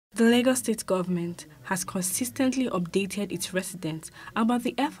The Lagos State government has consistently updated its residents about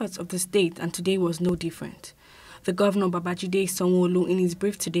the efforts of the state, and today was no different. The Governor Babajide Sanwo Olu, in his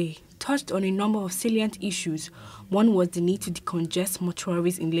brief today, touched on a number of salient issues. One was the need to decongest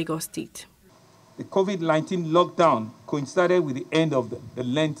mortuaries in Lagos State. The COVID-19 lockdown coincided with the end of the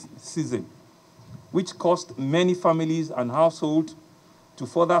Lent season, which caused many families and households to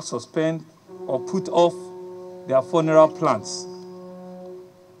further suspend or put off their funeral plans.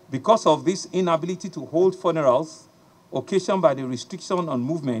 Because of this inability to hold funerals, occasioned by the restriction on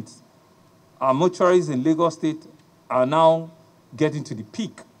movement, our mortuaries in Lagos State are now getting to the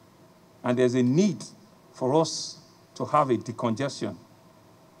peak, and there's a need for us to have a decongestion.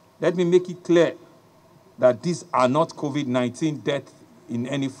 Let me make it clear that these are not COVID-19 deaths in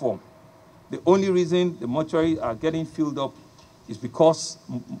any form. The only reason the mortuaries are getting filled up is because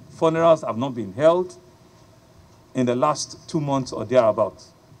funerals have not been held in the last 2 months or thereabouts.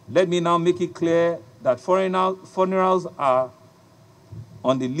 Let me now make it clear that funerals are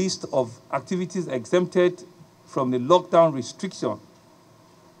on the list of activities exempted from the lockdown restriction.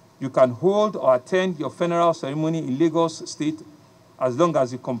 You can hold or attend your funeral ceremony in Lagos State as long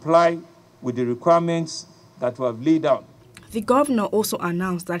as you comply with the requirements that we have laid out. The governor also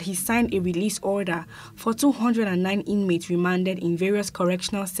announced that he signed a release order for 209 inmates remanded in various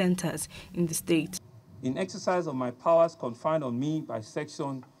correctional centers in the state. In exercise of my powers conferred on me by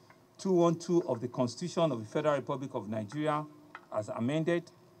Section 212 of the Constitution of the Federal Republic of Nigeria, as amended,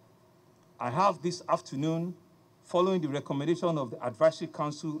 I have this afternoon, following the recommendation of the Advisory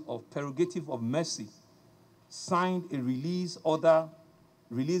Council of Prerogative of Mercy, signed a release order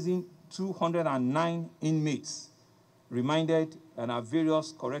releasing 209 inmates remanded in our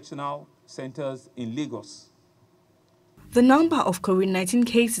various correctional centers in Lagos. The number of COVID-19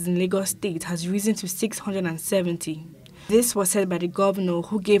 cases in Lagos State has risen to 670. This was said by the governor,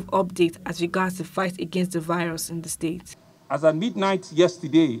 who gave updates as regards the fight against the virus in the state. As at midnight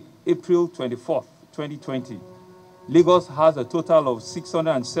yesterday, April 24th, 2020, Lagos has a total of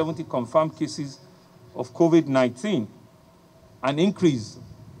 670 confirmed cases of COVID-19, an increase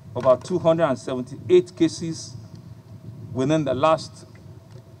of about 278 cases within the last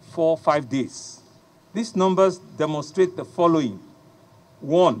 4 or 5 days. These numbers demonstrate the following.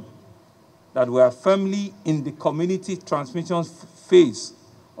 One, that we are firmly in the community transmission phase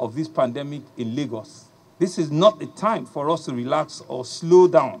of this pandemic in Lagos. This is not a time for us to relax or slow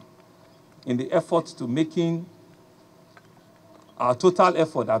down in the efforts to making our total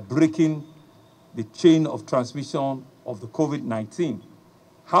effort at breaking the chain of transmission of the COVID-19.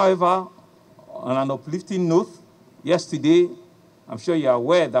 However, on an uplifting note, yesterday, I'm sure you're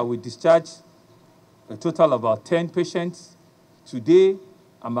aware that we discharged a total of about 10 patients. Today,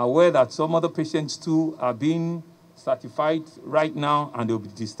 I'm aware that some other patients too are being certified right now and they'll be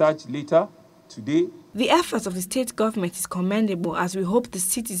discharged later today. The efforts of the state government is commendable, as we hope the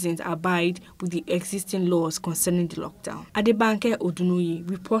citizens abide with the existing laws concerning the lockdown. Adebanke, Odunniyi,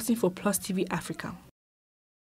 reporting for Plus TV Africa.